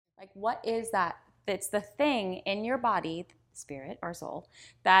Like, what is that? It's the thing in your body, spirit or soul,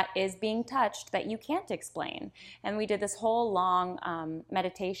 that is being touched that you can't explain. And we did this whole long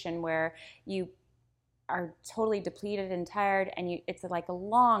meditation where you are totally depleted and tired, and it's like a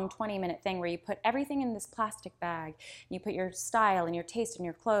long 20-minute thing where you put everything in this plastic bag. You put your style and your taste and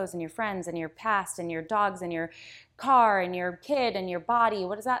your clothes and your friends and your past and your dogs and your car and your kid and your body.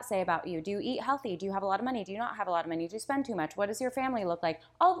 What does that say about you? Do you eat healthy? Do you have a lot of money? Do you not have a lot of money? Do you spend too much? What does your family look like?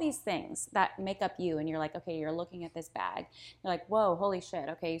 All these things that make up you, and you're like, okay, you're looking at this bag. You're like, whoa, holy shit.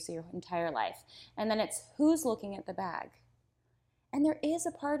 Okay, you see your entire life. And then it's who's looking at the bag? And there is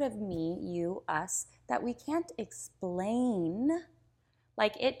a part of me, you, us, that we can't explain.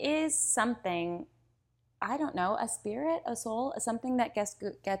 Like, it is something, I don't know, a spirit, a soul, something that gets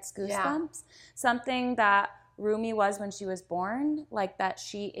goosebumps, something that Rumi was when she was born, like that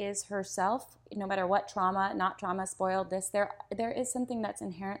she is herself, no matter what trauma, not trauma, spoiled, this, there is something that's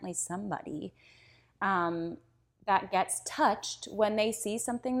inherently somebody that gets touched when they see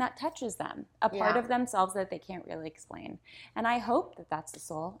something that touches them, a part of themselves that they can't really explain. And I hope that that's a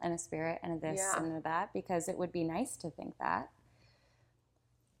soul and a spirit and a this and a that, because it would be nice to think that.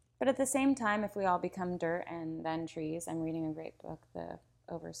 But at the same time, if we all become dirt and then trees, I'm reading a great book, the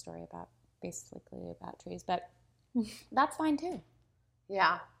Over story about, basically about trees, but that's fine too.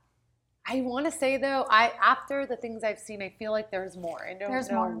 Yeah. I want to say though, after the things I've seen, I feel like there's more. There's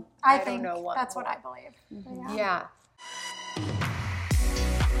more. I think that's what I believe. Mm-hmm. Yeah.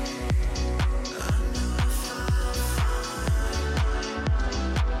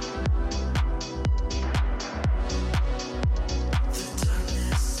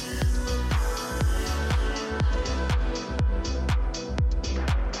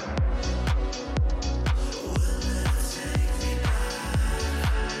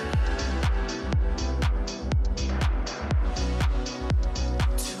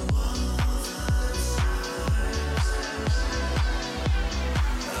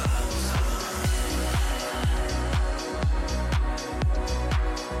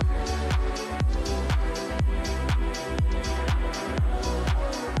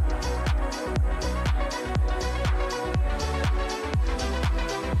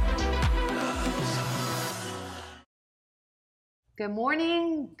 Good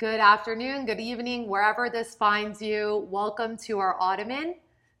morning, good afternoon, good evening, wherever this finds you. Welcome to our ottoman.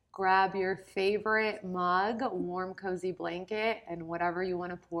 Grab your favorite mug, warm, cozy blanket, and whatever you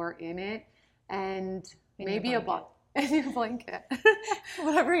want to pour in it. And maybe a blanket. In your blanket.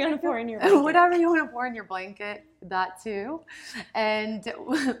 Whatever you want to pour in your blanket. Whatever you want to pour in your blanket, that too. And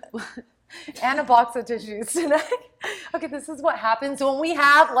a box of tissues tonight. Okay, this is what happens when we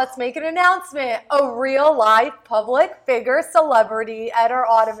have, let's make an announcement, a real life public figure celebrity at our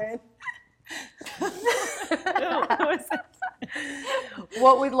ottoman.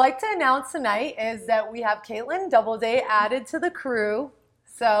 What we'd like to announce tonight is that we have Caitlin Doubleday added to the crew.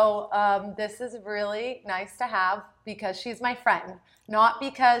 So this is really nice to have because she's my friend, not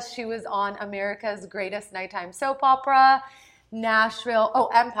because she was on America's Greatest Nighttime Soap Opera, Nashville,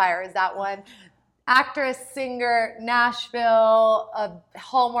 Empire is that one. Actress, singer, Nashville,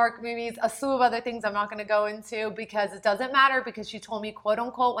 Hallmark movies, a slew of other things I'm not going to go into because it doesn't matter, because she told me, quote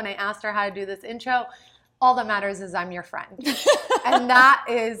unquote, when I asked her how to do this intro, all that matters is I'm your friend. And that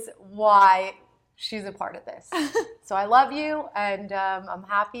is why she's a part of this. So I love you, and I'm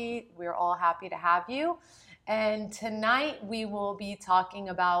happy. We're all happy to have you. And tonight we will be talking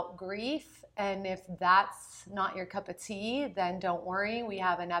about grief. And if that's not your cup of tea, then don't worry. We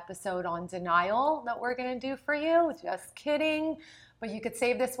have an episode on denial that we're going to do for you. Just kidding. But you could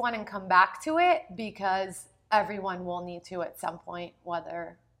save this one and come back to it because everyone will need to at some point,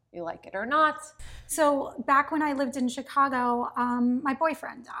 whether you like it or not. So back when I lived in Chicago, my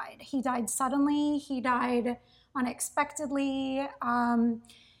boyfriend died. He died suddenly. He died unexpectedly.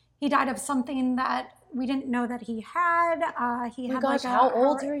 He died of something that we didn't know that he had. How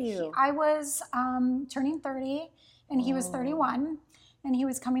old are you? I was turning 30, and he was 31, and he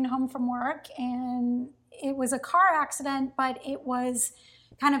was coming home from work, and it was a car accident, but it was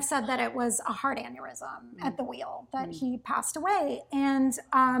kind of said that it was a heart aneurysm at the wheel, that he passed away. And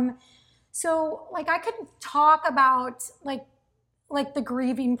so like I could talk about like the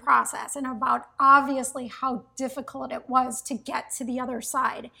grieving process and about obviously how difficult it was to get to the other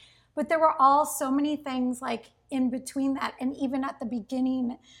side. But there were all so many things like in between that, and even at the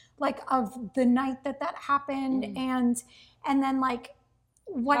beginning, like of the night that happened, and then like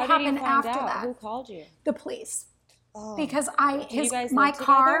what happened after that. Who called you? The police. Oh. Because my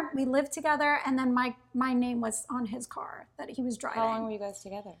car, we lived together, and then my name was on his car that he was driving. How long were you guys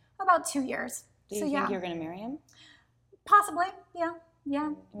together? About 2 years. Do you think you're going to marry him? Possibly, yeah.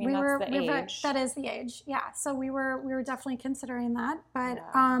 Yeah, I mean, that's the we were age. that is the age. Yeah, so we were definitely considering that, but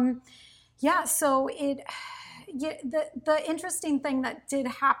Yeah. yeah. So the interesting thing that did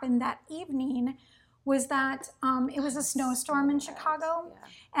happen that evening was that it was a snowstorm in Chicago, Yeah.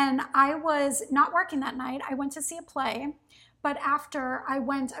 and I was not working that night. I went to see a play. But after I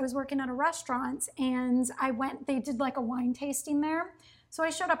was working at a restaurant, and they did like a wine tasting there. So I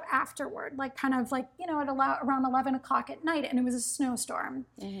showed up afterward, like kind of like, at around 11 o'clock at night, and it was a snowstorm.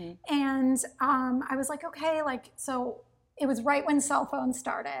 Mm-hmm. And I was like, okay, like, so it was right when cell phones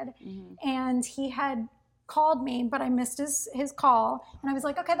started. Mm-hmm. And he had called me, but I missed his call. And I was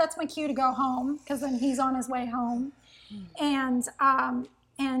like, okay, that's my cue to go home, because then he's on his way home. And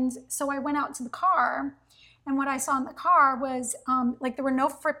so I went out to the car, and what I saw in the car was like there were no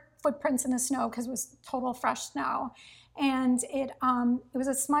footprints in the snow because it was total fresh snow. And it was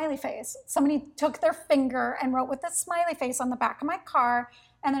a smiley face. Somebody took their finger and wrote with a smiley face on the back of my car,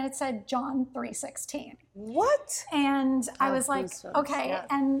 and then it said John 3:16. What? And I was like, goosebumps, okay. yeah.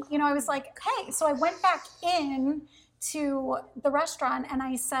 And I was like, hey. So I went back in to the restaurant, and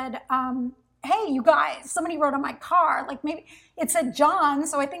I said, hey, you guys, somebody wrote on my car, like maybe it said John,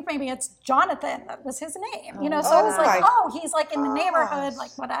 so I think maybe it's Jonathan. That was his name, So I was like, he's like in the neighborhood,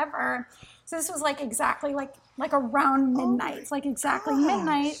 like whatever. So this was like exactly like around midnight. It's like exactly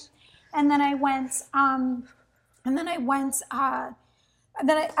midnight. And then I went, I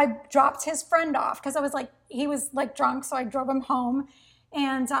dropped his friend off because I was like, he was like drunk, so I drove him home.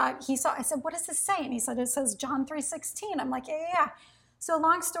 And I said, what does this say? And he said, it says John 3:16. I'm like, yeah. So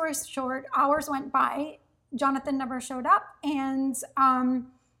long story short, hours went by. Jonathan never showed up, and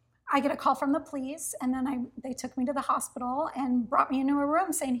I get a call from the police, and then they took me to the hospital and brought me into a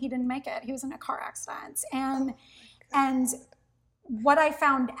room saying he didn't make it. He was in a car accident, and what I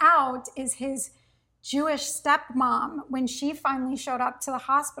found out is his Jewish stepmom, when she finally showed up to the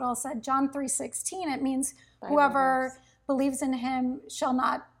hospital, said John 3:16. It means whoever believes in him shall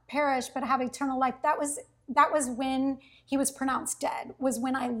not perish but have eternal life. That was when he was pronounced dead, was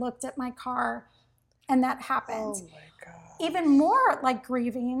when I looked at my car and that happened. Oh my God. Even more like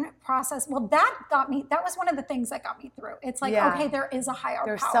grieving process. Well, that was one of the things that got me through. It's like, okay, there is a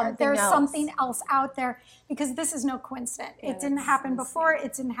higher power. There's something else out there, because this is no coincidence. It didn't happen before,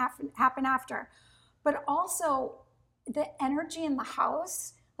 it didn't happen after. But also the energy in the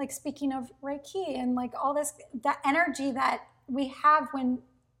house, like speaking of Reiki and like all this, the energy that we have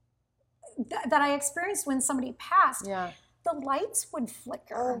that I experienced when somebody passed, the lights would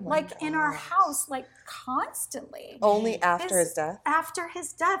flicker in our house, like constantly. Only after his death? After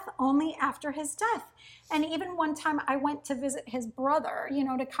his death, only after his death. And even one time I went to visit his brother,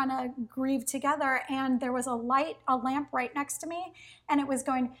 to kind of grieve together. And there was a lamp right next to me, and it was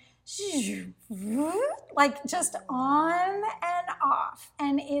going like just on and off.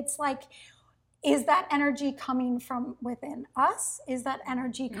 And it's like, is that energy coming from within us? Is that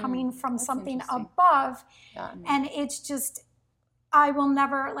energy coming from something above? Yeah. And it's just, I will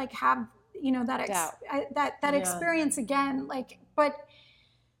never like have, that experience again. Like, but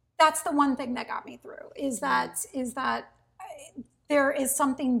that's the one thing that got me through is that there is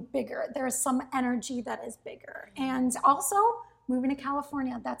something bigger. There is some energy that is bigger. And also moving to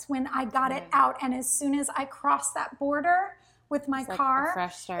California, that's when I got it out. And as soon as I crossed that border with my car, like a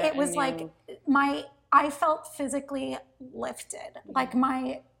fresh start, it was like I felt physically lifted, like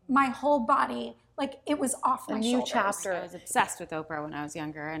my whole body, like it was off my shoulders. Chapter. I was obsessed with Oprah when I was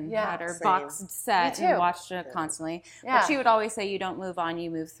younger and had her same. box set and watched it constantly. Yeah. But she would always say, you don't move on,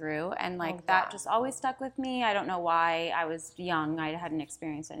 you move through. And like that just always stuck with me. I don't know why. I was young. I hadn't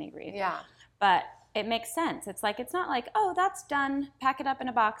experienced any grief. Yeah. But it makes sense. It's like, it's not like, oh, that's done, pack it up in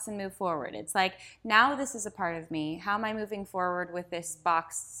a box and move forward. It's like, now this is a part of me. How am I moving forward with this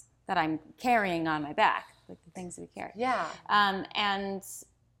box that I'm carrying on my back, like the things we carry? Yeah. And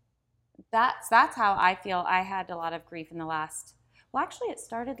that's how I feel. I had a lot of grief in the last, well, actually it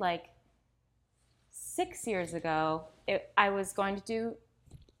started like 6 years ago. I was going to do,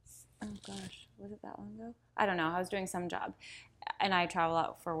 oh gosh, was it that long ago? I don't know. I was doing some job. And I travel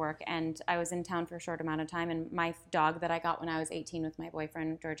out for work, and I was in town for a short amount of time, and my dog that I got when I was 18 with my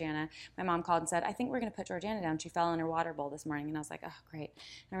boyfriend, Georgiana, my mom called and said, I think we're going to put Georgiana down. She fell in her water bowl this morning. And I was like, oh, great.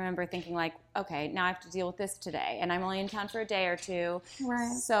 And I remember thinking like, okay, now I have to deal with this today, and I'm only in town for a day or two.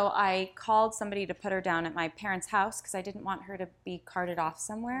 Right. So I called somebody to put her down at my parents' house because I didn't want her to be carted off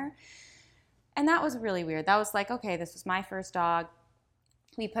somewhere. And that was really weird. That was like, okay, this was my first dog.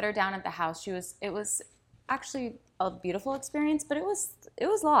 We put her down at the house. It was actually a beautiful experience, but it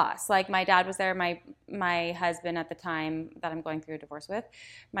was lost. Like my dad was there, my husband at the time that I'm going through a divorce with,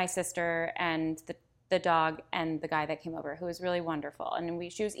 my sister, and the dog and the guy that came over, who was really wonderful.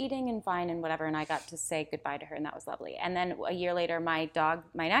 And she was eating and fine and whatever, and I got to say goodbye to her, and that was lovely. And then a year later, my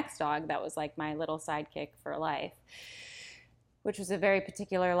next dog, that was like my little sidekick for life, which was a very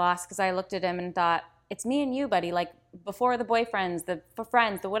particular loss, because I looked at him and thought, it's me and you, buddy. Like, before the boyfriends, the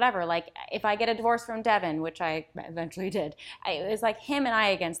friends, the whatever, like, if I get a divorce from Devin, which I eventually did, it was like him and I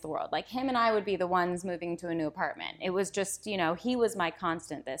against the world. Like, him and I would be the ones moving to a new apartment. It was just, he was my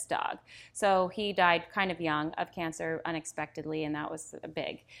constant, this dog. So he died kind of young of cancer unexpectedly, and that was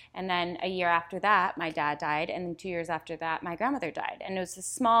big. And then a year after that, my dad died, and then 2 years after that, my grandmother died. And it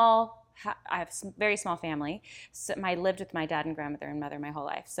was I have a very small family. So I lived with my dad and grandmother and mother my whole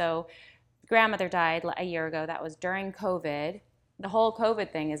life. So grandmother died a year ago. That was during COVID. The whole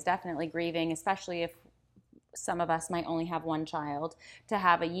COVID thing is definitely grieving, especially if some of us might only have one child, to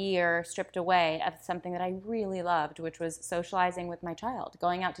have a year stripped away of something that I really loved, which was socializing with my child,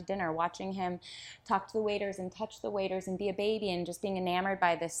 going out to dinner, watching him talk to the waiters and touch the waiters and be a baby, and just being enamored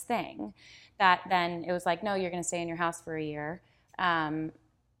by this thing. That then it was like, no, you're going to stay in your house for a year.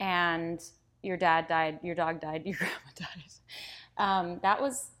 And your dad died, your dog died, your grandma died. That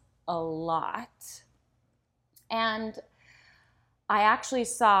was a lot. And I actually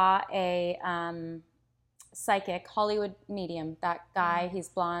saw a psychic, Hollywood medium, that guy, he's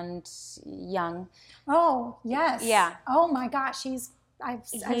blonde, young. Oh, yes. Yeah. Oh my gosh, I've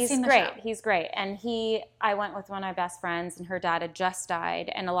seen the great. show. He's great. And I went with one of my best friends, and her dad had just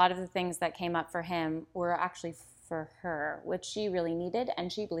died, and a lot of the things that came up for him were actually for her, which she really needed,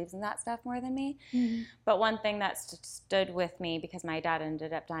 and she believes in that stuff more than me. Mm-hmm. But one thing that stood with me, because my dad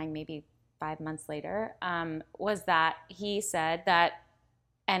ended up dying maybe 5 months later, was that he said that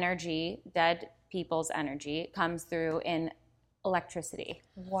energy, dead people's energy, comes through in electricity.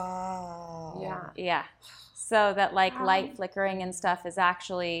 Wow. Yeah. Yeah. So that light flickering and stuff is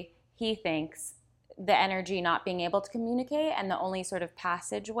actually, he thinks, the energy not being able to communicate, and the only sort of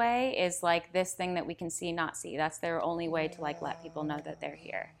passageway is like this thing that we can see, not see. That's their only way to let people know that they're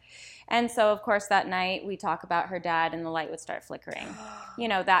here. And so, of course, that night we talk about her dad, and the light would start flickering.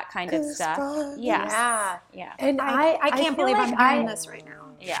 That kind of stuff. Yes. Yeah. And I can't believe I'm hearing this right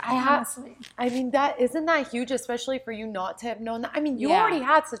now. Yeah. Honestly. Isn't that huge, especially for you not to have known that? I mean, you already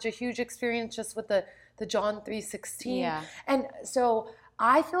had such a huge experience just with the John 3:16. Yeah. And so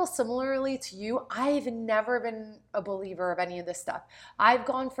I feel similarly to you. I've never been a believer of any of this stuff. I've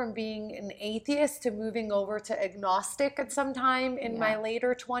gone from being an atheist to moving over to agnostic at some time in my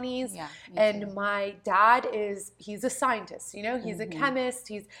later 20s. Yeah, and my dad he's a scientist, he's a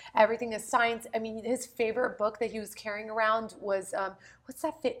chemist. Everything is science. I mean, his favorite book that he was carrying around was,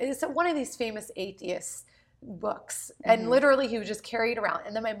 it's one of these famous atheists books, and literally he would just carry it around.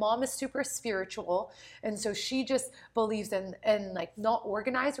 And then my mom is super spiritual, and so she just believes in like not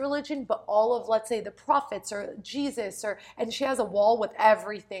organized religion, but all of, let's say, the prophets or Jesus, and she has a wall with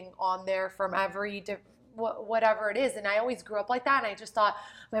everything on there from every whatever it is. And I always grew up like that, and I just thought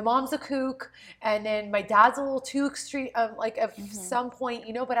my mom's a kook, and then my dad's a little too extreme some point,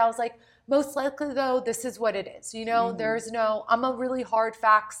 but I was like, most likely though, this is what it is, there's I'm a really hard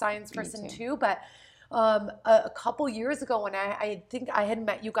fact science person too, but a couple years ago, when I think I had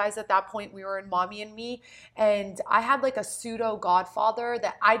met you guys at that point, we were in Mommy and Me, and I had like a pseudo godfather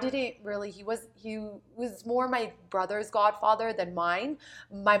that I didn't really, he was more my brother's godfather than mine.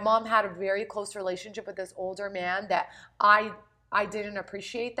 My mom had a very close relationship with this older man that I didn't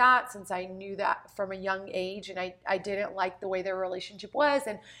appreciate that, since I knew that from a young age, and I didn't like the way their relationship was,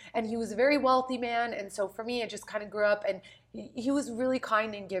 and he was a very wealthy man, and so for me, I just kind of grew up, and he was really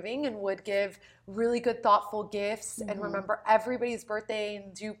kind and giving, and would give really good, thoughtful gifts, and remember everybody's birthday,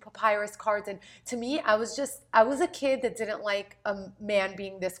 and do papyrus cards. And to me, I was a kid that didn't like a man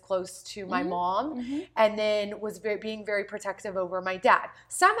being this close to my mom, and then was being very protective over my dad.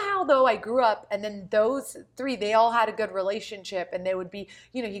 Somehow, though, I grew up, and then those three, they all had a good relationship, and they would be,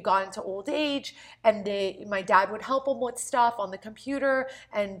 he got into old age, and my dad would help him with stuff on the computer,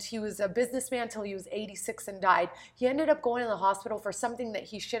 and he was a businessman until he was 86 and died. He ended up going to the hospital for something that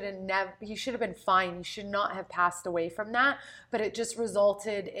he should have been fine. He should not have passed away from that, but it just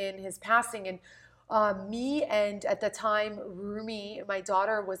resulted in his passing. And me, and at the time, Rumi, my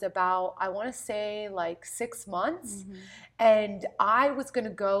daughter, was about, I want to say, like 6 months. And I was going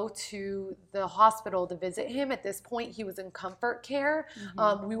to go to the hospital to visit him. At this point, he was in comfort care.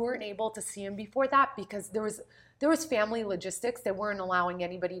 We weren't able to see him before that because there was family logistics that weren't allowing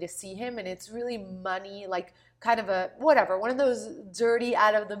anybody to see him. And it's really money, like kind of one of those dirty,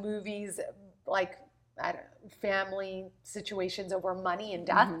 out of the movies, like, I don't know, family situations over money and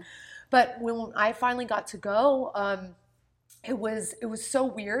death. But when I finally got to go, it was so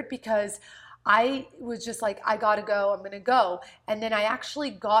weird because I was just like, I gotta go, I'm gonna go. And then I actually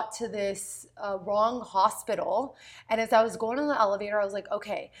got to this wrong hospital. And as I was going in the elevator, I was like,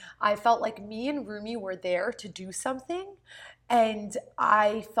 okay, I felt like me and Rumi were there to do something. And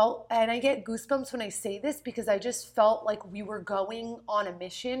I felt, and I get goosebumps when I say this because I just felt like we were going on a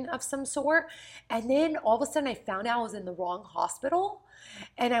mission of some sort. And then all of a sudden I found out I was in the wrong hospital.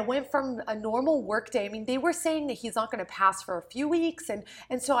 And I went from a normal work day. I mean, they were saying that he's not going to pass for a few weeks. And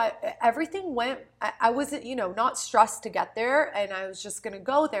so everything went, I wasn't, not stressed to get there. And I was just going to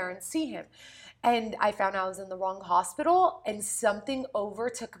go there and see him. And I found out I was in the wrong hospital and something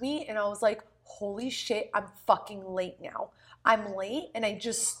overtook me. And I was like, holy shit, I'm fucking late now. I'm late. And I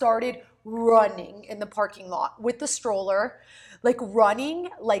just started running in the parking lot with the stroller, like running,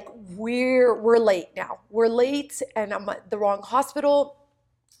 like we're late now. We're late and I'm at the wrong hospital,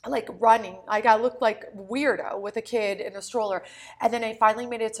 like running. Like I looked like weirdo with a kid in a stroller. And then I finally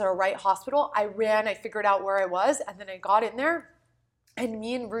made it to the right hospital. I ran, I figured out where I was, and then I got in there. And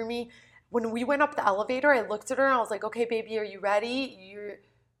me and Rumi, when we went up the elevator, I looked at her and I was like, okay, baby, are you ready?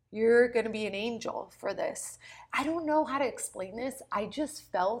 You're going to be an angel for this. I don't know how to explain this. I just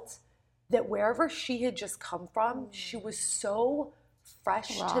felt that wherever she had just come from, she was so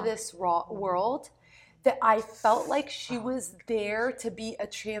fresh to this world that I felt like she was there to be a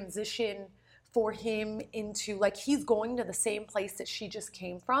transition for him into, like, he's going to the same place that she just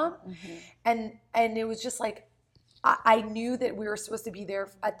came from. And it was just like, I knew that we were supposed to be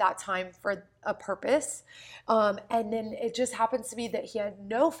there at that time for a purpose. And then it just happens to be that he had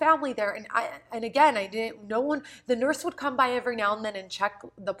no family there. And again, the nurse would come by every now and then and check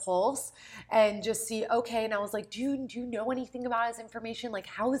the pulse and just see, okay. And I was like, do you know anything about his information? Like,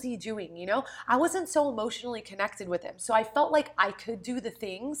 how is he doing? I wasn't so emotionally connected with him. So I felt like I could do the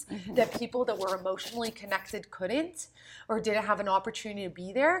things that people that were emotionally connected couldn't, or didn't have an opportunity to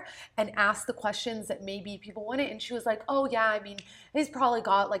be there and ask the questions that maybe people wanted. And she was like, oh yeah, I mean, he's probably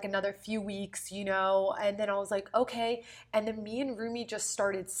got like another few weeks, and then I was like, okay. And then me and Rumi just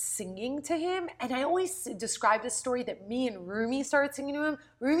started singing to him. And I always describe this story that me and Rumi started singing to him.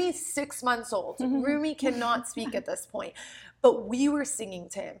 Rumi's 6 months old. Rumi cannot speak at this point, but we were singing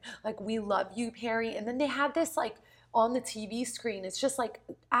to him. Like, we love you, Perry. And then they had this, like, on the TV screen, it's just like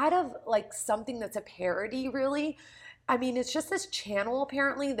out of like something that's a parody, really. I mean, it's just this channel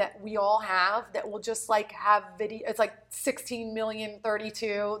apparently that we all have that will just like have video. It's like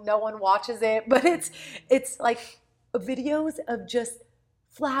 16,032,000. No one watches it, but it's like videos of just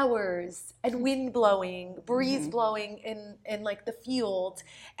flowers and wind blowing, breeze blowing in like the field,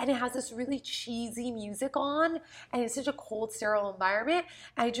 and it has this really cheesy music on, and it's such a cold, sterile environment.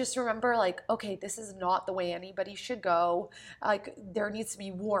 And I just remember like, okay, this is not the way anybody should go. Like, there needs to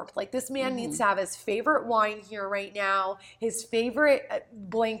be warmth. Like, this man needs to have his favorite wine here right now, his favorite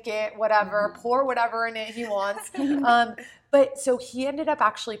blanket, whatever, pour whatever in it he wants. But so he ended up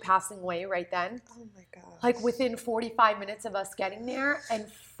actually passing away right then. Oh my gosh. Like within 45 minutes of us getting there. And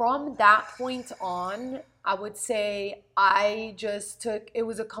from that point on, I would say it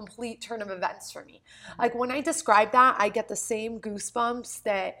was a complete turn of events for me. Like, when I describe that, I get the same goosebumps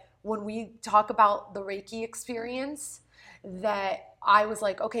that when we talk about the Reiki experience, that I was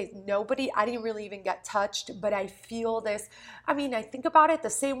like, okay, I didn't really even get touched, but I feel this. I mean, I think about it the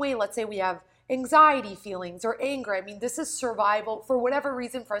same way. Let's say we have anxiety feelings or anger. I mean, this is survival for whatever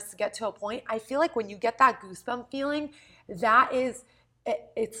reason for us to get to a point. I feel like when you get that goosebump feeling,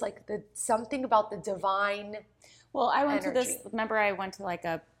 it's like something about the divine. Well, I went energy. to this, remember I went to like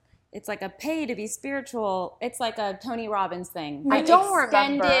it's like a pay to be spiritual. It's like a Tony Robbins thing. I don't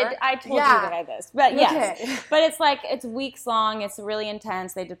remember. I told you that I this, but yes. Okay. But it's weeks long. It's really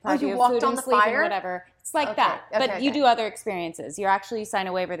intense. They deprive you of food and sleep and whatever. It's like that. But you do other experiences. You sign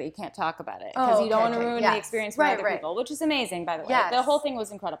a waiver that you can't talk about it because you don't want to ruin the experience for other people, which is amazing, by the way. Yes. The whole thing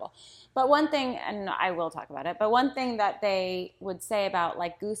was incredible. But one thing, and I will talk about it, but one thing that they would say about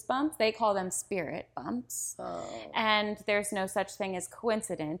like goosebumps, they call them spirit bumps. Oh. And there's no such thing as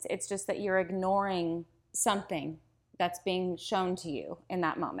coincidence. It's just that you're ignoring something that's being shown to you in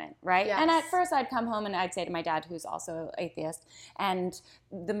that moment, right? Yes. And at first I'd come home and I'd say to my dad, who's also atheist and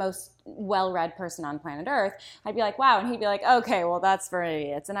the most well-read person on planet Earth, I'd be like, wow. And he'd be like, okay, well, that's for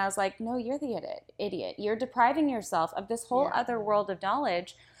idiots. And I was like, no, you're the idiot. You're depriving yourself of this whole other world of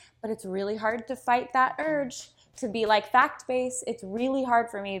knowledge, but it's really hard to fight that urge to be like fact-based, it's really hard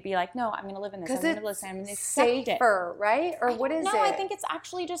for me to be like, no, I'm going to live in this. I'm going to listen. I'm going to accept safer, right? Or what is it? No, I think it's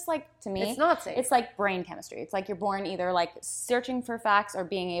actually just like, to me, it's not safe. It's like brain chemistry. It's like you're born either like searching for facts or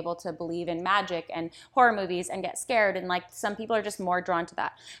being able to believe in magic and horror movies and get scared. And like some people are just more drawn to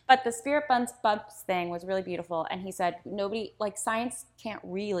that. But the spirit bumps thing was really beautiful. And he said, nobody, like science can't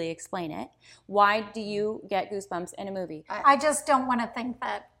really explain it. Why do you get goosebumps in a movie? I just don't want to think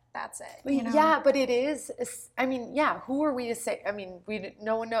that that's it. You know? Yeah, but it is. I mean, yeah, who are we to say? I mean,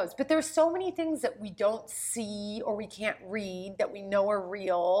 no one knows. But there's so many things that we don't see or we can't read that we know are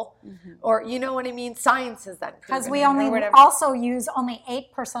real. Or, you know what I mean? Science is then proven. Because we also use only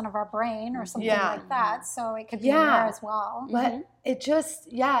 8% of our brain or something like that. So it could be more as well. But it just,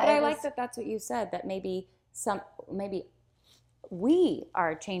 But I like that that's what you said, that maybe we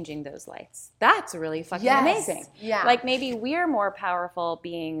are changing those lights. That's really fucking amazing. Yeah. Like maybe we're more powerful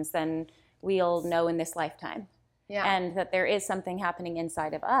beings than we'll know in this lifetime. Yeah. And that there is something happening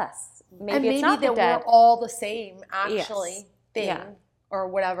inside of us. Maybe it's not that we're all the same actually thing or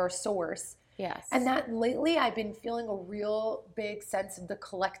whatever source. Yes. And that lately I've been feeling a real big sense of the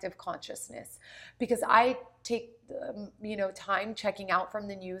collective consciousness, because I take time checking out from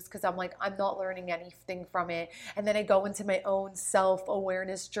the news because I'm like, I'm not learning anything from it. And then I go into my own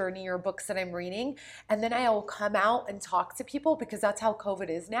self-awareness journey or books that I'm reading. And then I will come out and talk to people because that's how COVID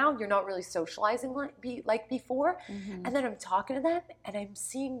is now. You're not really socializing like before. And then I'm talking to them and I'm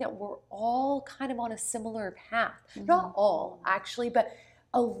seeing that we're all kind of on a similar path. Not all actually, but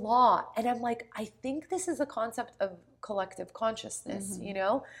a lot. And I'm like, I think this is a concept of collective consciousness,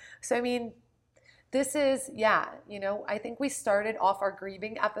 So, I mean, this is, I think we started off our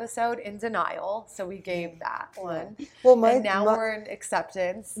grieving episode in denial. So we gave that one. Well, and now we're in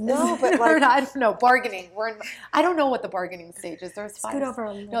acceptance. No, but like, I don't know, bargaining. I don't know what the bargaining stage is. There's five. Scoot over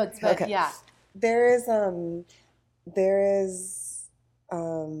a little. No, it's, but okay. Yeah. There is,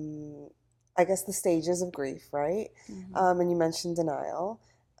 I guess, the stages of grief, right? And you mentioned denial.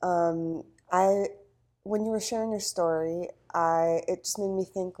 When you were sharing your story, it just made me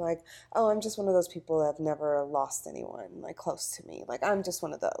think like, oh, I'm just one of those people that have never lost anyone like close to me. Like I'm just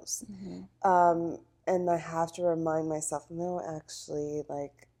one of those. And I have to remind myself, no, actually,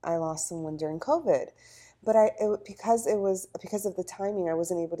 like I lost someone during COVID, but because of the timing, I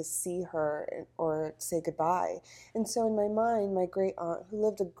wasn't able to see her or say goodbye. And so in my mind, my great aunt, who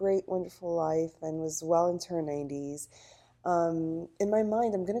lived a great, wonderful life and was well into her 90s, in my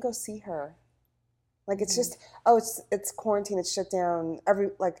mind, I'm gonna go see her. Like it's just, it's quarantine, it's shut down.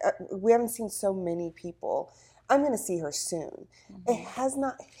 We haven't seen so many people. I'm going to see her soon. It has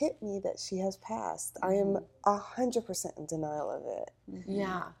not hit me that she has passed. I am 100% in denial of it.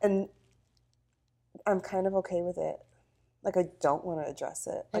 Yeah. And I'm kind of okay with it. Like I don't want to address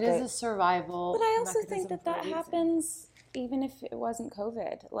it. It is a survival. But I also think that happens even if it wasn't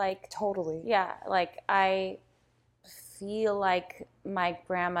COVID. Like totally. Yeah. Like I feel like my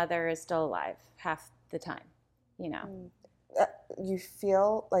grandmother is still alive half the time, You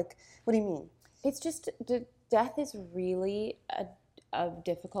feel like, what do you mean? It's just, death is really a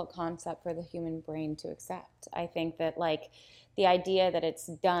difficult concept for the human brain to accept. I think that like the idea that it's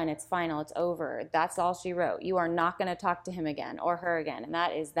done, it's final, it's over, that's all she wrote. You are not going to talk to him again or her again. And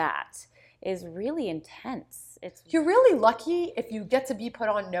that is really intense. You're really lucky if you get to be put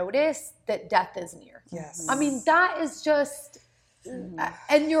on notice that death is near. Yes. I mean, that is just,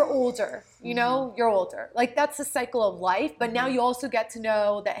 and you're older, you're older. Like that's the cycle of life. But now you also get to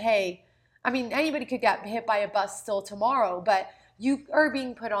know that, hey, I mean, anybody could get hit by a bus still tomorrow, but you are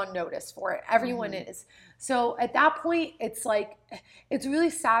being put on notice for it. Everyone is. So at that point, it's like, it's really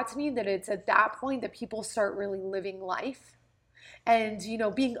sad to me that it's at that point that people start really living life. And,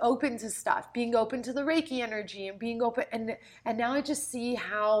 being open to stuff, being open to the Reiki energy and being open. And now I just see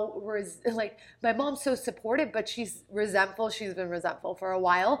how, my mom's so supportive, but she's resentful. She's been resentful for a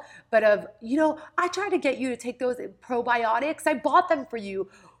while. But I tried to get you to take those probiotics. I bought them for you.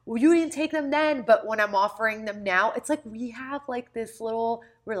 Well, you didn't take them then. But when I'm offering them now, it's like we have like this little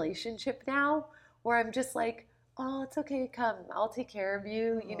relationship now where I'm just like, oh, it's okay, come, I'll take care of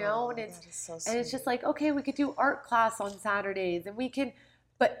you, and it's just like, okay, we could do art class on Saturdays and we can,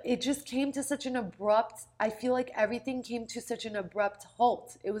 but it just came to such an abrupt, I feel like everything came to such an abrupt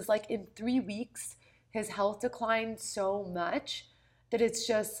halt. It was like in 3 weeks, his health declined so much that it's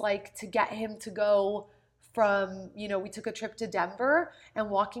just like to get him to go from, we took a trip to Denver and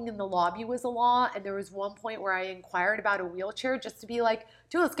walking in the lobby was a lot. And there was one point where I inquired about a wheelchair just to be like,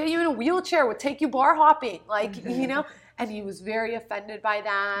 dude, let's get you in a wheelchair. We'll take you bar hopping. And and he was very offended by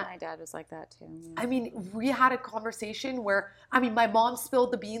that. My dad was like that too. Yeah. I mean, we had a conversation where, I mean, my mom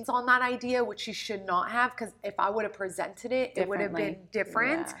spilled the beans on that idea, which she should not have, because if I would have presented it, it would have been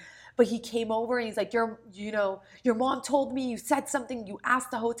different. Yeah. But he came over and he's like, your mom told me you said something, you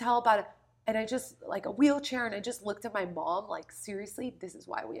asked the hotel about it. And I just, like, a wheelchair, and I just looked at my mom like, seriously, this is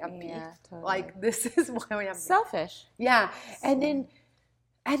why we have beef. Totally. Like, this is why we have beef. Selfish. Yeah. And then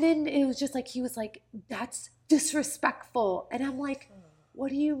it was just like, he was like, that's disrespectful. And I'm like, what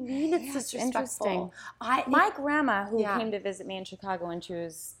do you mean it's disrespectful? Interesting. My grandma, who Yeah. came to visit me in Chicago when she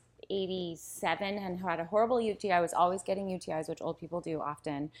was 87 and had a horrible UTI, was always getting UTIs, which old people do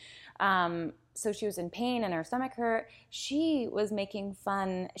often. So she was in pain and her stomach hurt. She was making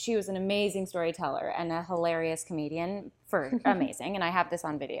fun. She was an amazing storyteller and a hilarious comedian amazing. And I have this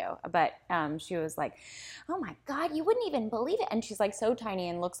on video. But she was like, oh my God, you wouldn't even believe it. And she's like so tiny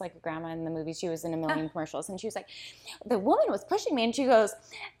and looks like her grandma in the movies. She was in a million commercials. And she was like, the woman was pushing me and she goes,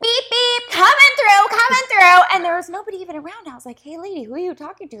 beep, beep, coming through. And there was nobody even around. I was like, hey lady, who are you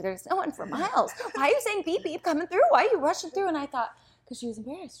talking to? There's no one for miles. Why are you saying beep, beep, coming through? Why are you rushing through? And I thought, because she was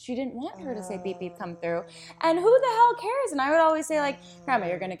embarrassed. She didn't want her to say beep, beep, come through. And who the hell cares? And I would always say, like, Grandma,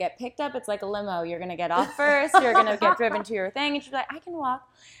 you're going to get picked up. It's like a limo. You're going to get off first. You're going to get driven to your thing. And she'd be like, I can walk.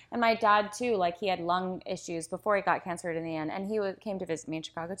 And my dad, too, like, he had lung issues before he got cancer in the end. And he came to visit me in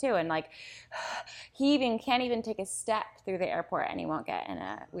Chicago, too. And, like, he can't even take a step through the airport and he won't get in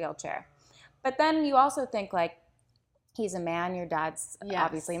a wheelchair. But then you also think, like, he's a man. Your dad's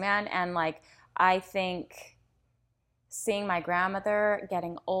obviously a man. And, like, I think seeing my grandmother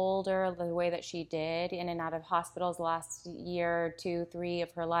getting older the way that she did, in and out of hospitals the last year, 2, 3 of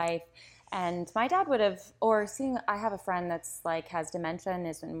her life, and my dad would have, or seeing, I have a friend that's like has dementia and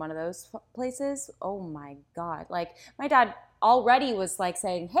is in one of those places. Oh my God. Like my dad already was like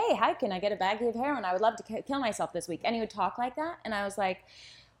saying, hey, how can I get a bag of heroin? I would love to kill myself this week. And he would talk like that. And I was like,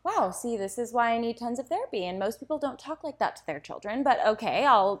 wow, see, this is why I need tons of therapy. And most people don't talk like that to their children. But okay,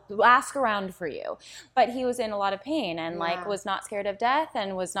 I'll ask around for you. But he was in a lot of pain and like was not scared of death and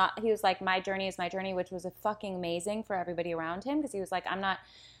he was like, my journey is my journey, which was a fucking amazing for everybody around him. Because he was like, I'm not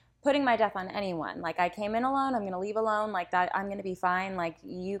putting my death on anyone. Like I came in alone, I'm going to leave alone. Like that, I'm going to be fine. Like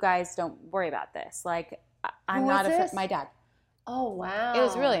you guys don't worry about this. Like I'm not my dad. Oh, wow. It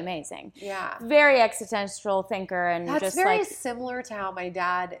was really amazing. Yeah. Very existential thinker and that's just very like similar to how my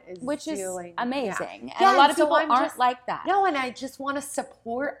dad is which feeling. Is amazing. Yeah. And a lot of so people aren't like that. No, and I just want to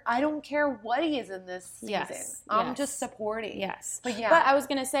support. I don't care what he is in this season. Yes. I'm just supporting. Yes. But yeah. But I was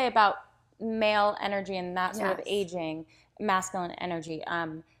going to say about male energy and that sort of aging, masculine energy.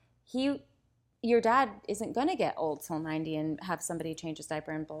 Your dad isn't going to get old till 90 and have somebody change his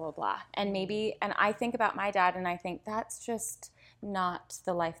diaper and blah, blah, blah. And and I think about my dad and I think that's just not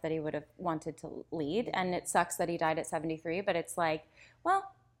the life that he would have wanted to lead. And it sucks that he died at 73, but it's like,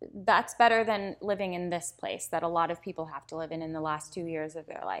 well, that's better than living in this place that a lot of people have to live in the last 2 years of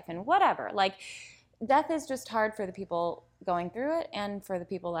their life and whatever. Like death is just hard for the people going through it and for the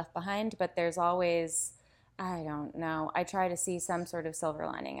people left behind, but there's always, I don't know. I try to see some sort of silver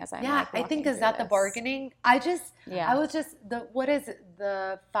lining as I'm like I think is through that this. the bargaining? I was just what is it?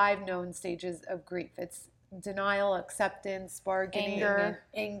 The 5 known stages of grief? It's denial, acceptance, bargaining,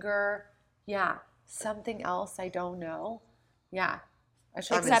 anger. Yeah, something else I don't know. Yeah, I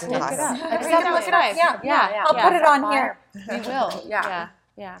should Acceptance. Look it up. Acceptance. Yeah. I'll put it on here. We will. Yeah.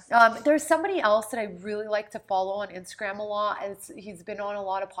 There's somebody else that I really like to follow on Instagram a lot. He's been on a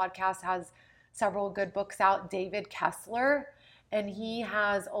lot of podcasts, has several good books out, David Kessler, and he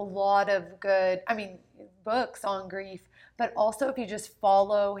has a lot of good, books on grief, but also if you just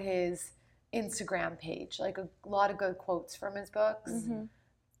follow his Instagram page, like a lot of good quotes from his books.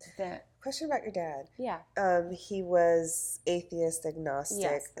 Mm-hmm. Question about your dad. Yeah. He was atheist,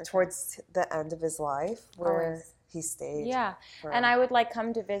 agnostic towards the end of his life where he stayed. Yeah. And I would like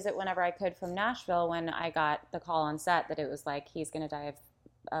come to visit whenever I could from Nashville when I got the call on set that it was like, he's going to die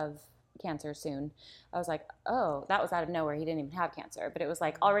of cancer soon. I was like, oh, that was out of nowhere. He didn't even have cancer, but it was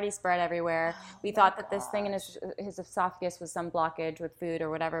like already spread everywhere. We thought that this thing in his esophagus was some blockage with food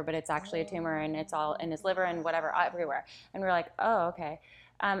or whatever, but it's actually a tumor and it's all in his liver and whatever, everywhere. And we were like, oh, okay.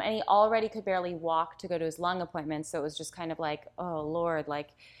 And he already could barely walk to go to his lung appointments. So it was just kind of like, oh Lord, like,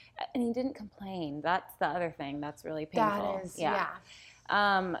 and he didn't complain. That's the other thing that's really painful.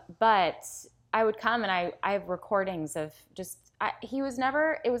 That is, but I would come and I have recordings of just, it was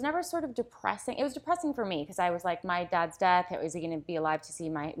never sort of depressing. It was depressing for me because I was like, my dad's death, is he going to be alive to see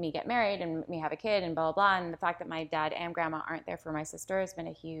me get married and me have a kid and blah, blah, blah. And the fact that my dad and grandma aren't there for my sister has been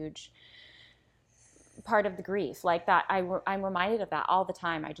a huge part of the grief. Like that, I'm reminded of that all the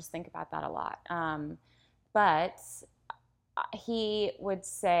time. I just think about that a lot. But he would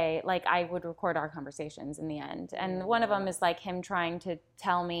say, like, I would record our conversations in the end. And one of them is like him trying to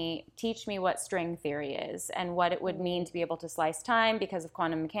teach me what string theory is and what it would mean to be able to slice time because of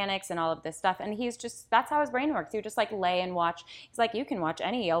quantum mechanics and all of this stuff. And that's how his brain works. He would just like lay and watch. He's like, you can watch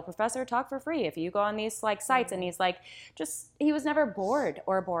any Yale professor talk for free if you go on these like sites. And he's like, he was never bored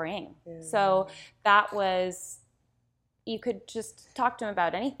or boring. So that was, you could just talk to him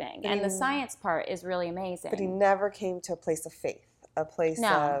about anything. And the science part is really amazing. But he never came to a place of faith, a place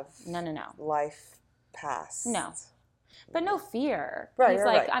of no. life past. No. But no fear. Right, He's right,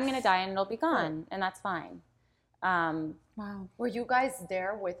 like, right. I'm going to die and it'll be gone. And that's fine. Wow. Were you guys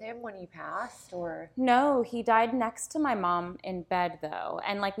there with him when he passed, or? No, he died next to my mom in bed, though.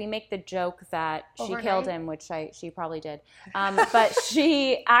 And, like, we make the joke that she Overnight? killed him, which she probably did. But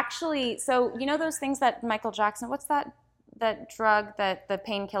she actually, so, you know those things that Michael Jackson, what's that drug, the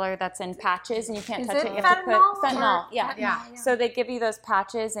painkiller that's in patches and you can't touch it? You have to put fentanyl. Yeah. So they give you those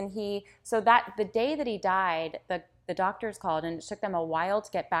patches, and the day that he died, the doctors called, and it took them a while to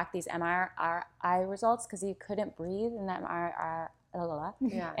get back these MRI results because he couldn't breathe in that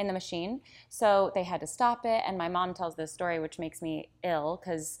in the machine. So they had to stop it. And my mom tells this story, which makes me ill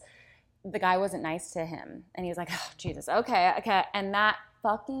because the guy wasn't nice to him. And he was like, oh, Jesus, okay. And that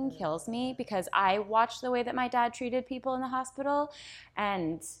fucking kills me because I watched the way that my dad treated people in the hospital.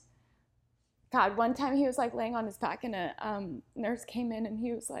 And God, one time he was like laying on his back and a nurse came in and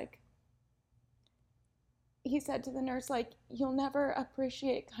he was like, he said to the nurse, like, you'll never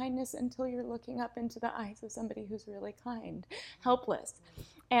appreciate kindness until you're looking up into the eyes of somebody who's really kind, helpless.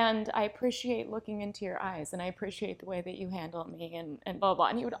 And I appreciate looking into your eyes, and I appreciate the way that you handle me, and blah, blah.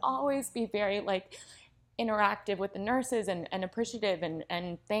 And he would always be very, like, interactive with the nurses and appreciative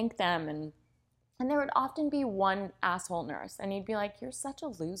and thank them. And there would often be one asshole nurse, and he'd be like, you're such a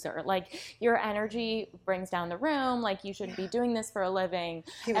loser. Like, your energy brings down the room. Like, you shouldn't be doing this for a living.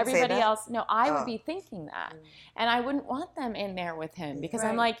 He would say Everybody that? else, no, I would be thinking that. And I wouldn't want them in there with him because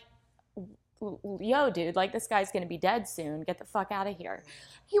I'm like, yo, dude, like, this guy's going to be dead soon. Get the fuck out of here.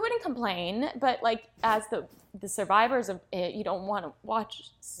 He wouldn't complain, but, like, as the survivors of it, you don't want to watch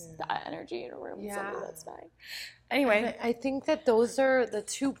that energy in a room with somebody that's dying. Anyway. I think that those are the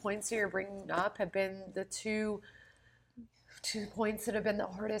 2 points that you're bringing up have been the two points that have been the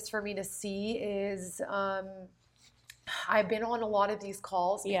hardest for me to see is I've been on a lot of these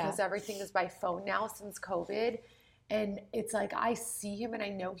calls because everything is by phone now since COVID. And it's like I see him and I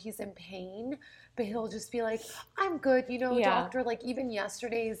know he's in pain, but he'll just be like, I'm good, doctor. Like even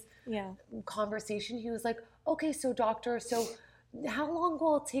yesterday's conversation, he was like, okay, so doctor, so how long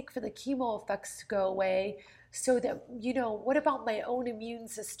will it take for the chemo effects to go away? So that, what about my own immune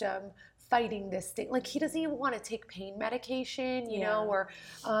system fighting this thing? Like he doesn't even want to take pain medication, or,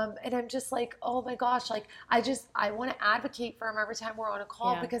 and I'm just like, oh my gosh, like I want to advocate for him every time we're on a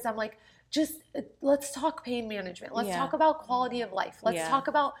call because I'm like, let's talk pain management. Let's talk about quality of life. Let's talk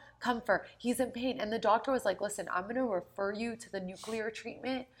about comfort. He's in pain. And the doctor was like, listen, I'm going to refer you to the nuclear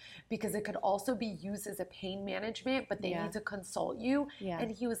treatment because it could also be used as a pain management, but they need to consult you. And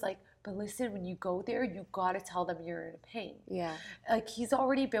he was like, but listen, when you go there, you got to tell them you're in pain. Like he's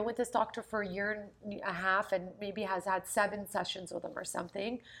already been with this doctor for a year and a half and maybe has had 7 sessions with him or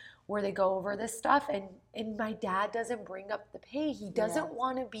something where they go over this stuff. And my dad doesn't bring up the pain. He doesn't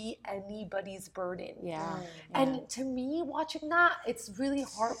want to be anybody's burden. And to me, watching that, it's really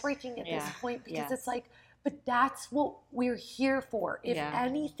heartbreaking at this point because it's like, but that's what we're here for. If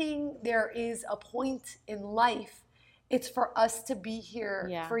anything, there is a point in life, it's for us to be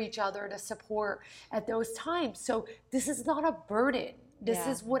here for each other to support at those times. So this is not a burden. This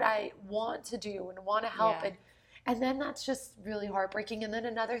is what I want to do and want to help. And then that's just really heartbreaking. And then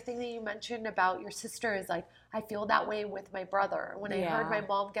another thing that you mentioned about your sister is like, I feel that way with my brother. When I heard my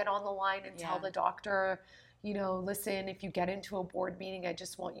mom get on the line and tell the doctor, listen, if you get into a board meeting, I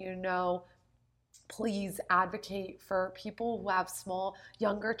just want you to know, please advocate for people who have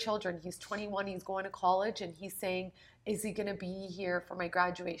younger children. He's 21, he's going to college, and he's saying, is he going to be here for my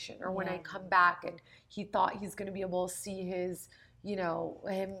graduation or when I come back? And he thought he's going to be able to see his,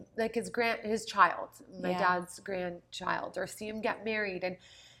 him, like his child, my dad's grandchild, or see him get married. And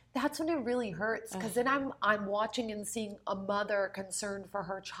that's when it really hurts because then I'm watching and seeing a mother concerned for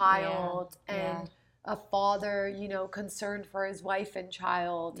her child and a father, concerned for his wife and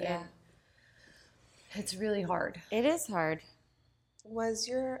child. And it's really hard. It is hard. Was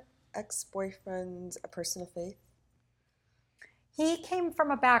your ex-boyfriend a person of faith? He came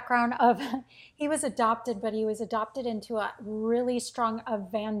from a background of, he was adopted, but he was adopted into a really strong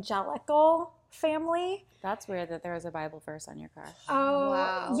evangelical family. That's weird that there was a Bible verse on your car. Oh,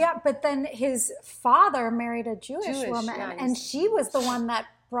 Wow. yeah. But then his father married a Jewish woman, yeah, and she was the one that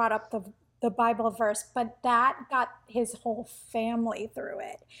brought up the Bible verse. But that got his whole family through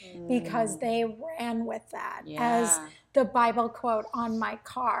it because they ran with that as Yeah. the Bible quote on my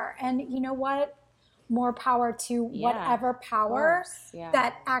car. And you know what? More power to whatever power course, yeah.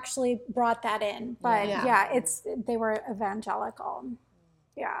 that actually brought that in. But Yeah. they were evangelical.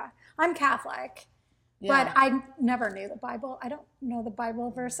 Yeah. I'm Catholic. Yeah. But I never knew the Bible. I don't know the Bible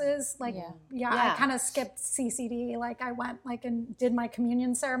verses. Like, Yeah. I kind of skipped CCD. Like, I went and did my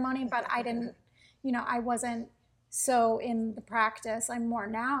communion ceremony, but I didn't, I wasn't so in the practice. I'm more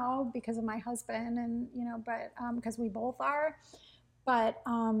now because of my husband, and but because we both are. But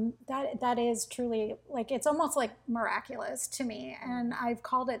that is truly, like, it's almost like miraculous to me, and I've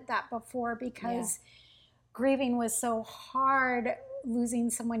called it that before because grieving was so hard, losing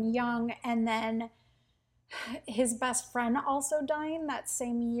someone young, and then his best friend also dying that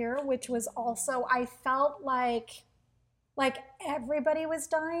same year, which was also, I felt like everybody was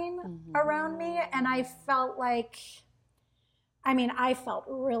dying around me, and I felt like, I felt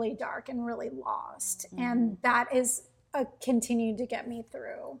really dark and really lost, and that is continued to get me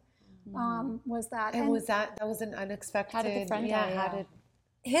through. Was that And was that was an unexpected? How did the friend die? How did?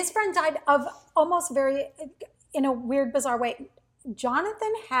 His friend died of almost in a weird, bizarre way.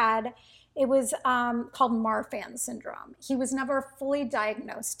 Jonathan had, it was called Marfan syndrome. He was never fully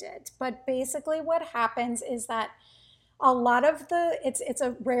diagnosed it, but basically what happens is that a lot of it's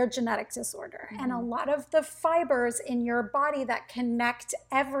a rare genetic disorder, and a lot of the fibers in your body that connect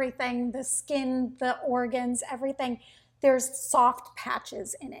everything, the skin, the organs, everything, there's soft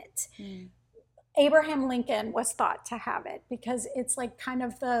patches in it. Abraham Lincoln was thought to have it because it's like kind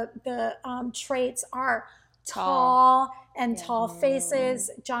of the traits are tall and tall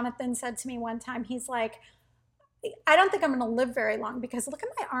faces. Jonathan said to me one time, he's like, I don't think I'm going to live very long because look at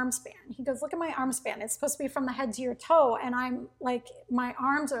my arm span. He goes, look at my arm span. It's supposed to be from the head to your toe. And I'm like, my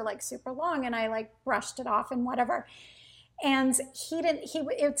arms are like super long, and I like brushed it off and whatever. And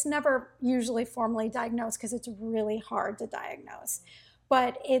it's never usually formally diagnosed because it's really hard to diagnose.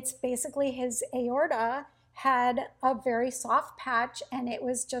 But it's basically his aorta had a very soft patch, and it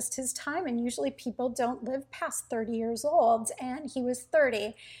was just his time. And usually people don't live past 30 years old, and he was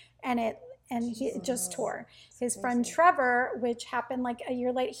 30, and he just tore. His friend Trevor, which happened like a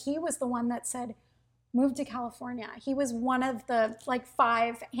year later, he was the one that said, move to California. He was one of the like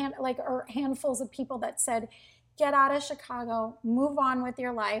handfuls of people that said, get out of Chicago, move on with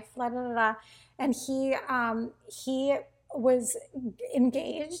your life, blah, blah, blah, blah. And he was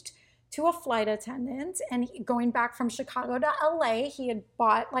engaged to a flight attendant, and going back from Chicago to LA, he had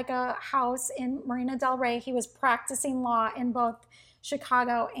bought like a house in Marina del Rey. He was practicing law in both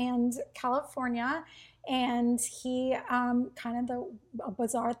Chicago and California, and he a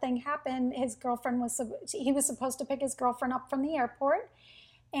bizarre thing happened. His girlfriend he was supposed to pick his girlfriend up from the airport,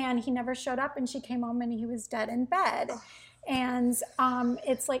 and he never showed up, and she came home and he was dead in bed. And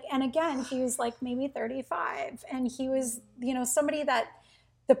it's like, and again, he was like maybe 35, and he was somebody that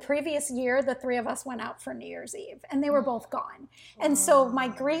the previous year the three of us went out for New Year's Eve, and they were both gone. And so my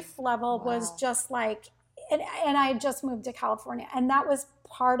grief level was just like, and I had just moved to California, and that was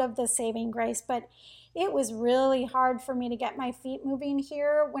part of the saving grace. But it was really hard for me to get my feet moving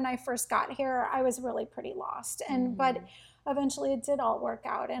here. When I first got here, I was really pretty lost, and but eventually it did all work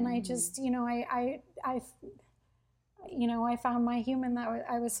out, and I just I found my human that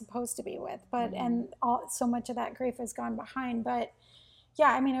I was supposed to be with. But and so much of that grief has gone behind. But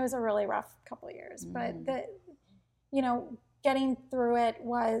yeah, it was a really rough couple of years. But getting through it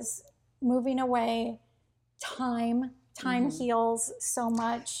was moving away. Time heals so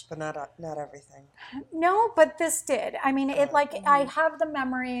much, but not everything. No, but this did. It like I have the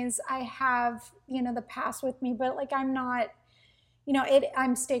memories, I have the past with me, but like I'm not,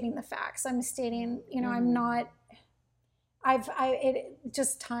 I'm stating the facts. I'm stating, I'm not.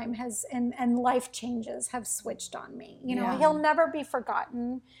 Just time has and life changes have switched on me. He'll never be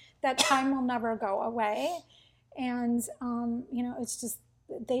forgotten. That time will never go away, and it's just.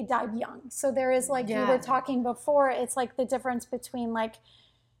 They died young. So there is like you were talking before, it's like the difference between like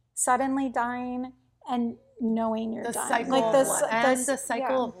suddenly dying and knowing you're dying. Like the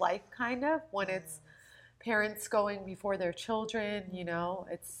cycle of life, kind of, when it's parents going before their children,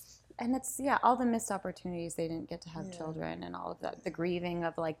 it's all the missed opportunities, they didn't get to have children, and all of that, the grieving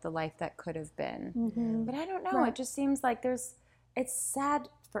of like the life that could have been. But I don't know, it just seems like it's sad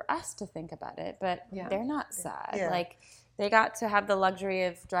for us to think about it, but they're not sad. Like they got to have the luxury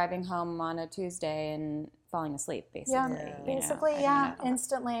of driving home on a Tuesday and falling asleep, basically. Yeah, you know, basically, I don't yeah, know.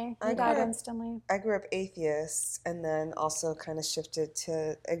 instantly. I He died grew up- instantly. I grew up atheist and then also kind of shifted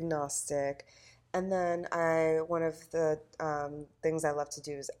to agnostic. And then one of the things I love to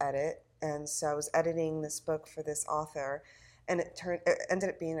do is edit. And so I was editing this book for this author, and it ended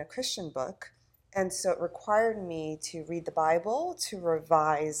up being a Christian book. And so it required me to read the Bible to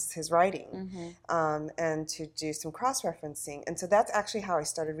revise his writing, and to do some cross-referencing. And so that's actually how I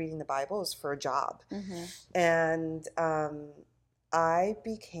started reading the Bible, was for a job. And I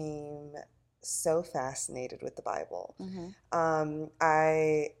became so fascinated with the Bible.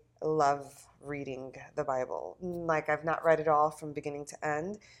 I love reading the Bible. Like, I've not read it all from beginning to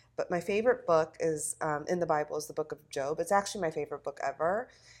end, but my favorite book is in the Bible is the book of Job. It's actually my favorite book ever.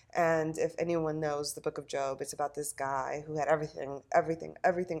 And if anyone knows the book of Job, it's about this guy who had everything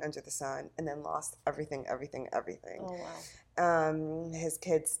under the sun, and then lost everything. Oh, wow. His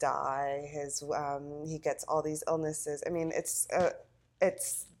kids die. He gets all these illnesses. I mean,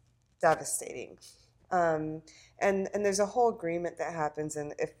 it's devastating. And there's a whole agreement that happens,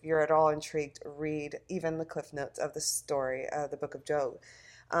 and if you're at all intrigued, read even the cliff notes of the story, the book of Job.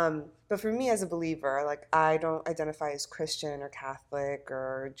 But for me as a believer, like, I don't identify as Christian or Catholic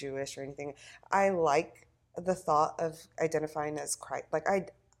or Jewish or anything. I like the thought of identifying as Christ. Like,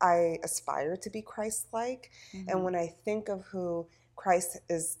 I aspire to be Christ-like. And when I think of who Christ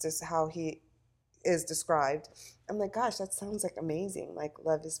is, just how he is described, I'm like, gosh, that sounds like amazing. Like,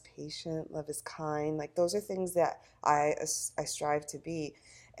 love is patient, love is kind. Like, those are things that I strive to be.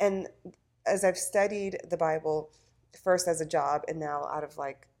 And as I've studied the Bible, first as a job and now out of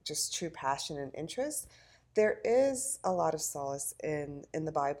like just true passion and interest, there is a lot of solace in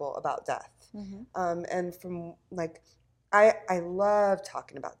the Bible about death. And from like, I love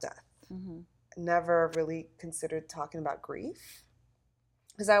talking about death. Never really considered talking about grief,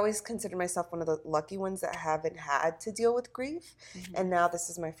 because I always consider myself one of the lucky ones that haven't had to deal with grief. And now this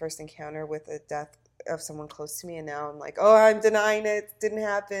is my first encounter with the death of someone close to me, and now I'm like, oh, I'm denying it. It didn't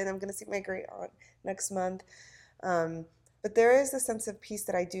happen. I'm going to see my great aunt next month. But there is a sense of peace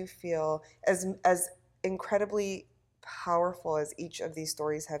that I do feel, as incredibly powerful as each of these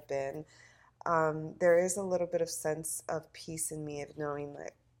stories have been. There is a little bit of sense of peace in me of knowing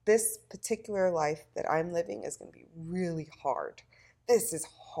that this particular life that I'm living is going to be really hard. This is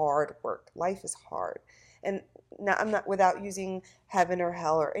hard work. Life is hard. And now, I'm not, without using heaven or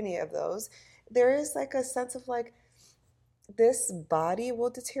hell or any of those, there is like a sense of like, this body will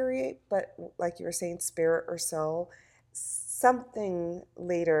deteriorate, but like you were saying, spirit or soul, something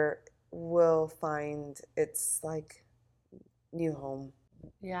later will find its like new home.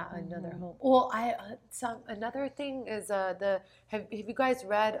 Yeah, another home. Well, another thing is have you guys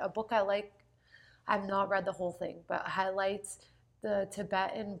read a book I like? I've not read the whole thing, but highlights the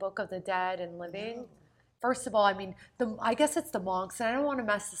Tibetan Book of the Dead and Living. First of all, I mean, I guess it's the monks, and I don't want to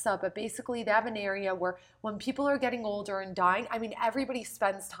mess this up, but basically they have an area where when people are getting older and dying, I mean, everybody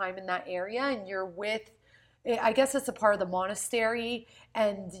spends time in that area, and you're with, I guess it's a part of the monastery,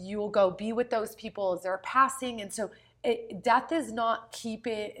 and you will go be with those people as they're passing. And so death is not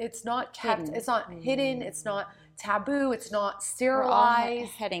it's not kept, it's not hidden, it's not taboo, it's not sterilized. We're all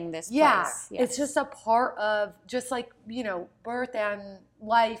heading this yeah, place. Yes. It's just a part of, just like, birth and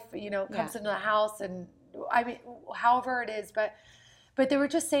life, comes into the house, and I mean, however it is, but they were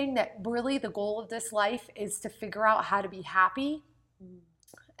just saying that really the goal of this life is to figure out how to be happy.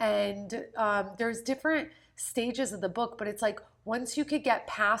 And there's different stages of the book, but it's like, once you could get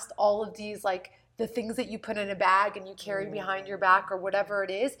past all of these, like the things that you put in a bag and you carry behind your back or whatever it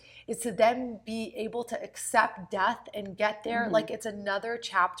is to then be able to accept death and get there. Like, it's another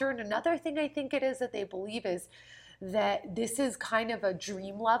chapter. And another thing I think it is that they believe is that this is kind of a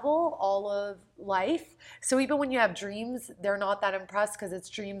dream level, all of life. So even when you have dreams, they're not that impressed because it's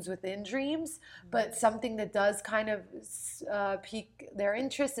dreams within dreams. But something that does kind of pique their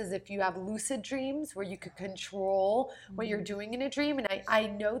interest is if you have lucid dreams, where you could control what you're doing in a dream. And I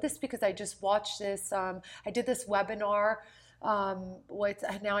know this because I just watched this, I did this webinar,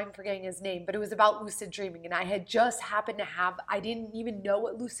 now I'm forgetting his name, but it was about lucid dreaming, and I had just happened to have, I didn't even know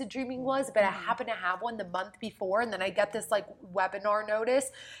what lucid dreaming was, but I happened to have one the month before, and then I get this like webinar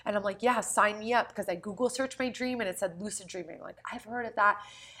notice, and I'm like, yeah, sign me up, because I Google searched my dream and it said lucid dreaming. Like, I've heard of that.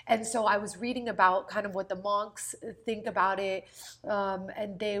 And so I was reading about kind of what the monks think about it,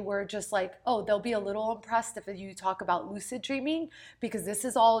 and they were just like, oh, they'll be a little impressed if you talk about lucid dreaming, because this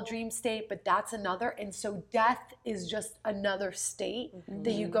is all a dream state, but that's another. And so death is just another state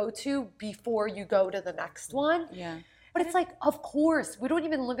that you go to before you go to the next one. Yeah. But it's like, of course, we don't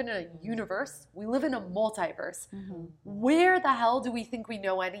even live in a universe. We live in a multiverse. Where the hell do we think we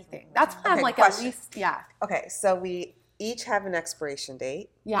know anything? That's why I'm Okay, like, question. at least, yeah. Okay, so we each have an expiration date.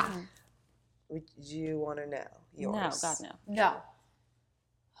 Yeah. Would you want to know yours? No, God, no. No.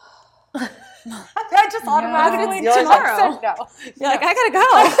 I just automatically Yours tomorrow. said no. You're like, I gotta go.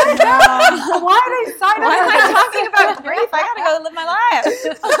 Why did I sign up Why am for I this? talking about grief? I gotta go live my life.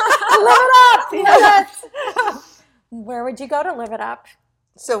 Live it up. Where would you go to live it up?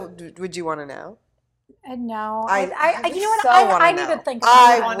 So would you want to know? No. I You know what? so I wanna need know. to think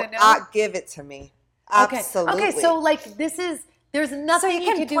I about wanna it. know? give it to me. Okay. Absolutely. Okay, so like there's nothing you you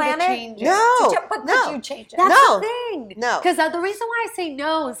can can do plan to it? change it. No. But no. could you change it? That's No. the thing. No. Because the reason why I say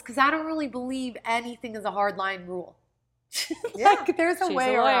no is because I don't really believe anything is a hard line rule. Like there's a She's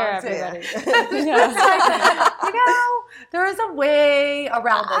way a lawyer, around it. everybody. It's like, there is a way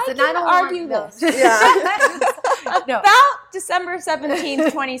around this, and I don't argue want this. Yeah. No. About December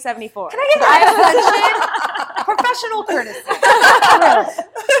 17th, 2074. Can I get professional courtesy?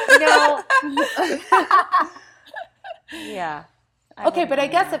 Yeah. Okay, but I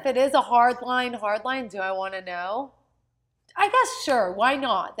guess if it is a hard line, do I want to know? I guess sure. Why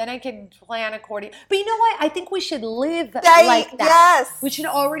not? Then I can plan according. But you know what? I think we should live like that. Yes. We should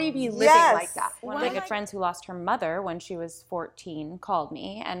already be living Yes. like that. One of my good friends who lost her mother when she was 14 called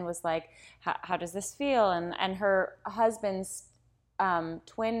me and was like, how does this feel? And her husband's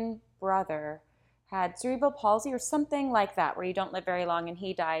twin brother had cerebral palsy or something like that, where you don't live very long, and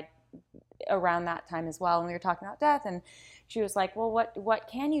he died around that time as well. And we were talking about death, and she was like, well, what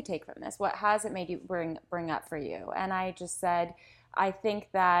can you take from this? What has it made you bring up for you? And I just said, I think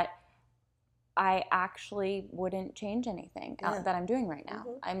that I actually wouldn't change anything that I'm doing right now.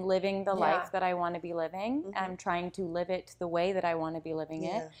 I'm living the life that I want to be living. I'm trying to live it the way that I want to be living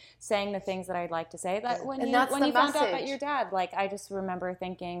it, saying the things that I'd like to say. That when you found out about your dad, like, I just remember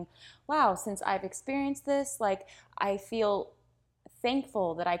thinking, wow, since I've experienced this, like, I feel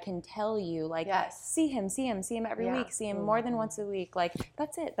thankful that I can tell you, like, see him every week, see him more than once a week. Like,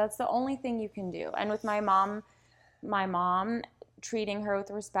 that's it. That's the only thing you can do. And with my mom, treating her with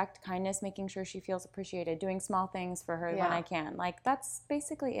respect, kindness, making sure she feels appreciated, doing small things for her when I can. Like, that's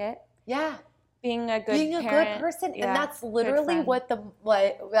basically it. Yeah. Being a good person. And that's literally what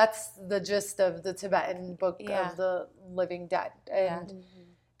that's the gist of the Tibetan book of the Living Dead.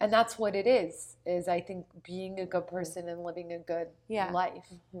 And that's what it is I think being a good person and living a good life.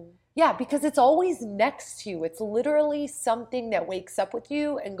 Yeah, because it's always next to you. It's literally something that wakes up with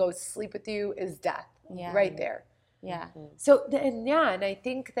you and goes to sleep with you is death. Right there. Yeah. So, and I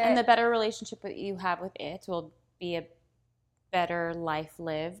think that... And the better relationship that you have with it will be a better life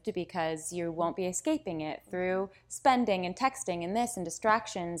lived, because you won't be escaping it through spending and texting and this and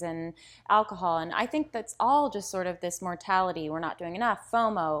distractions and alcohol. And I think that's all just sort of this mortality. We're not doing enough.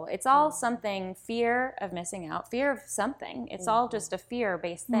 FOMO. It's all something, fear of missing out, fear of something. It's all just a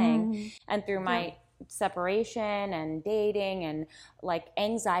fear-based thing. And through my separation and dating and like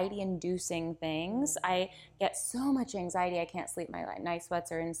anxiety-inducing things, I get so much anxiety I can't sleep. My night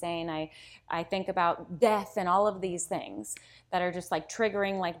sweats are insane. I think about death and all of these things that are just like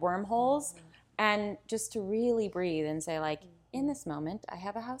triggering like wormholes. And just to really breathe and say, like, in this moment, I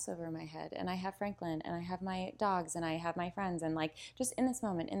have a house over my head, and I have Franklin, and I have my dogs, and I have my friends, and like just in this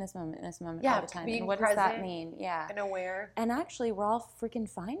moment all the time. And what does that mean? And aware. And actually, we're all freaking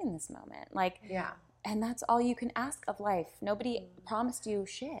fine in this moment. Like, and that's all you can ask of life. Nobody promised you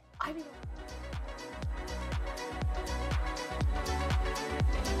shit. I mean...